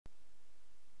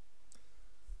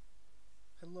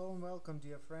Hello and welcome,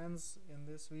 dear friends.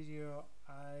 In this video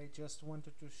I just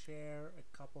wanted to share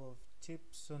a couple of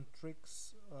tips and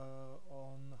tricks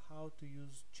on how to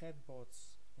use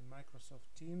chatbots in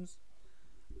Microsoft Teams.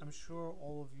 I'm sure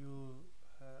all of you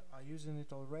are using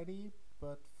it already,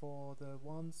 but for the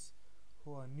ones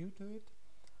who are new to it,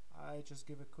 I just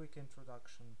give a quick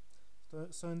introduction.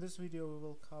 So in this video we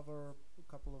will cover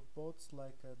a couple of bots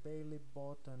like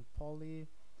Dailybot and Polly,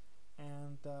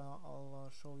 and I'll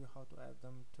show you how to add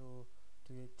them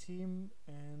to your team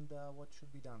and what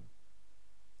should be done.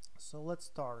 So let's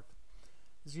start.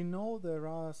 As you know, there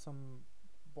are some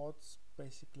bots.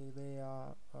 Basically they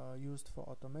are used for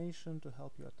automation, to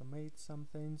help you automate some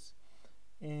things,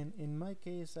 and in my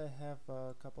case I have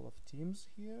a couple of teams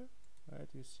here, right?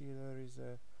 You see there is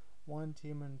a one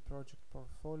team and project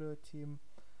portfolio team.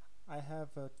 I have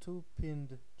two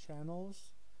pinned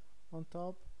channels on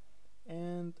top.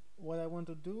 And what I want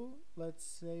to do, let's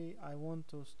say I want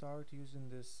to start using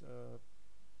this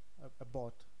a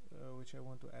bot which I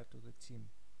want to add to the team.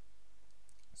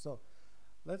 So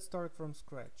let's start from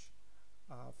scratch.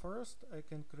 First I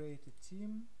can create a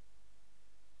team.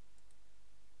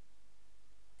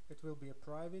 It will be a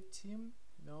private team.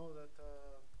 You know that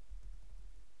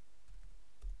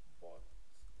bot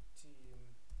team,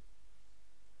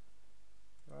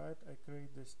 right? I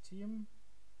create this team.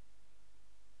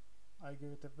 I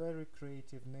give it a very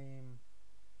creative name,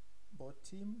 bot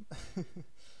team.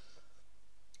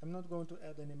 I'm not going to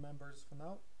add any members for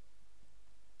now.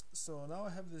 So now I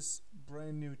have this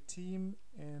brand new team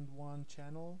and one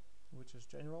channel, which is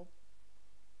general.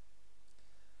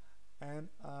 And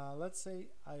let's say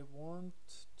I want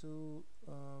to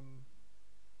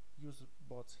use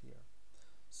bots here.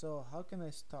 So how can I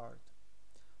start?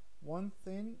 One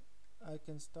thing I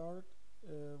can start,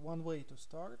 one way to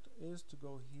start is to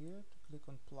go here, to click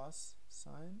on plus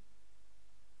sign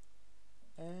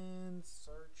and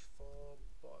search for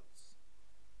bots.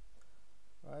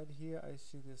 Right here I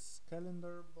see this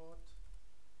calendar bot.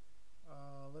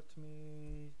 Let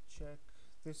me check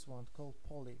this one called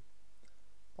Polly.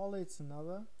 Polly, it's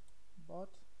another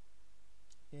bot,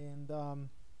 and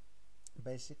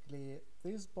basically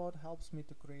this bot helps me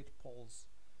to create polls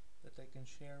that I can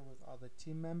share with other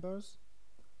team members.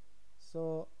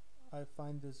 So I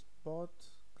find this bot,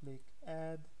 click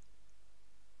add.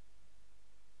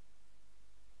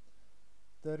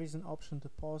 There is an option to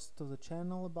post to the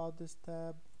channel about this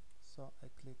tab, so I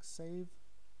click save.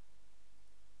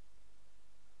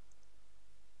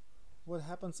 What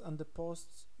happens under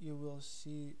posts, you will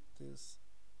see this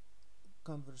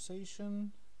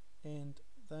conversation, and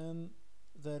then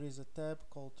there is a tab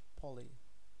called Polly.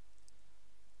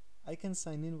 I can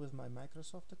sign in with my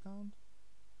Microsoft account.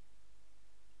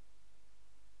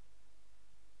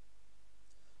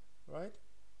 Right?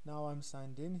 Now I'm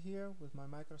signed in here with my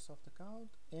Microsoft account,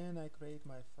 and I create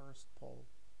my first poll.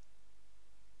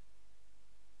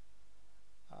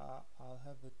 I'll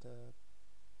have it,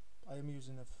 I am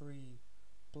using a free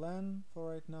plan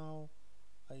for right now.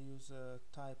 I use a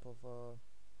type of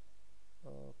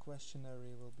questionnaire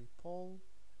will be poll,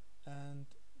 and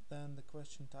then the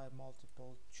question type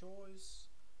multiple choice,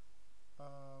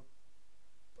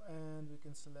 and we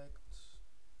can select,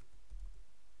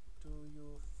 do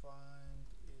you find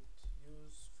it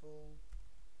useful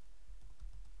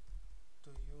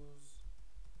to use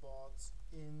bots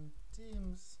in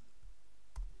Teams?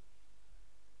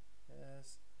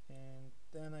 Yes, and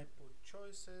then I put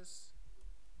choices,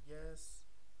 yes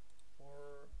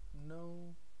or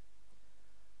no.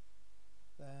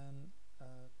 Then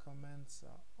comments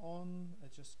are on. I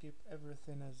just keep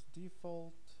everything as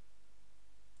default.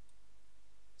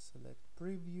 Select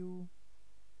preview,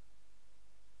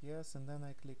 yes, and then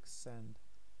I click send.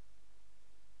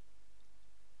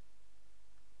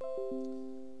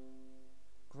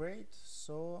 Great,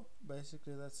 so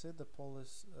basically that's it. The poll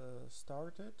is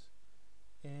started,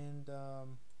 and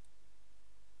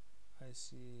I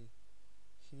see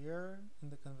here in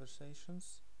the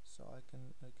conversations, so I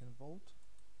can vote.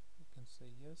 I can say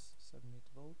yes, submit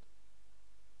vote.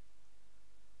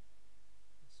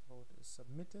 This vote is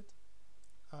submitted.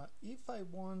 If I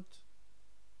want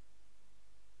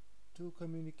to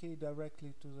communicate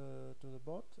directly to the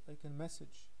bot, I can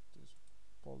message this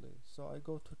Polly. So I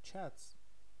go to chats,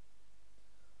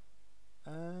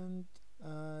 and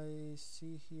I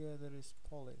see here there is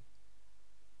Polly.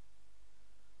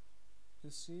 You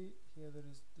see here there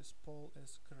is this poll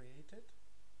is created,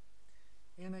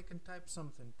 and I can type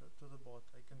something to the bot.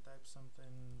 I can type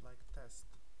something like test.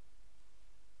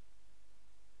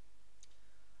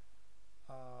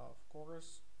 Of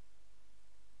course,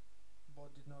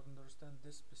 bot did not understand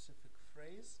this specific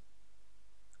phrase,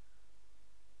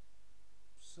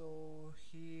 So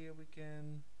here we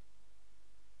can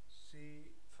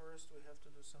see, first we have to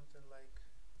do something like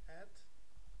add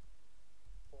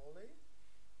poly,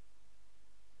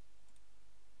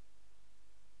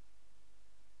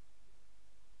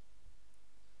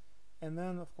 and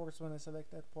then of course when I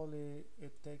select add poly,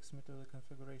 it takes me to the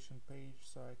configuration page,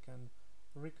 so I can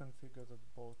reconfigure the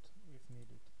bot if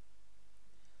needed.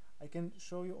 I can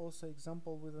show you also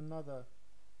example with another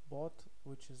bot,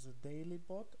 which is a daily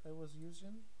bot I was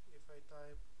using. If I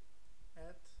type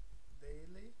add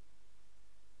daily,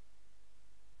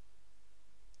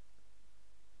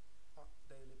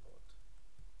 daily bot,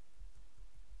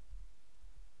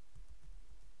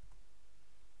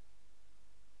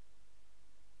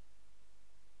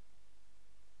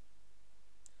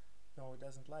 no, it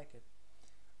doesn't like it.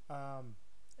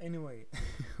 Anyway,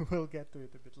 we'll get to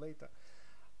it a bit later.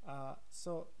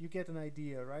 So you get an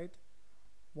idea, right?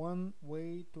 One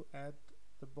way to add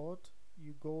the bot,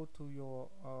 you go to your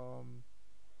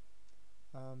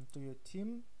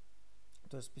team,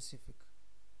 to a specific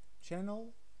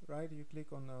channel, right? You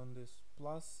click on this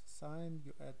plus sign,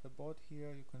 you add the bot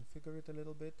here, you configure it a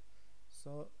little bit,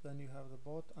 so then you have the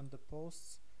bot. Under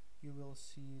posts you will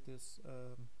see this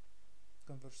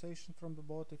conversation from the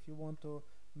bot. If you want to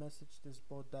message this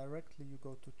bot directly, you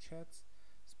go to chats,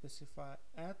 specify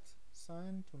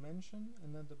 @sign to mention,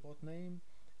 and then the bot name,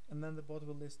 and then the bot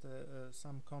will list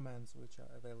some comments which are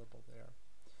available there.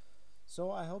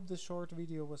 So I hope this short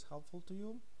video was helpful to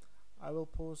you. I will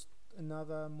post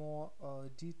another more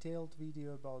detailed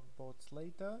video about bots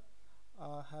later.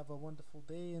 Have a wonderful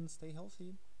day and stay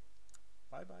healthy.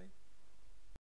 Bye bye.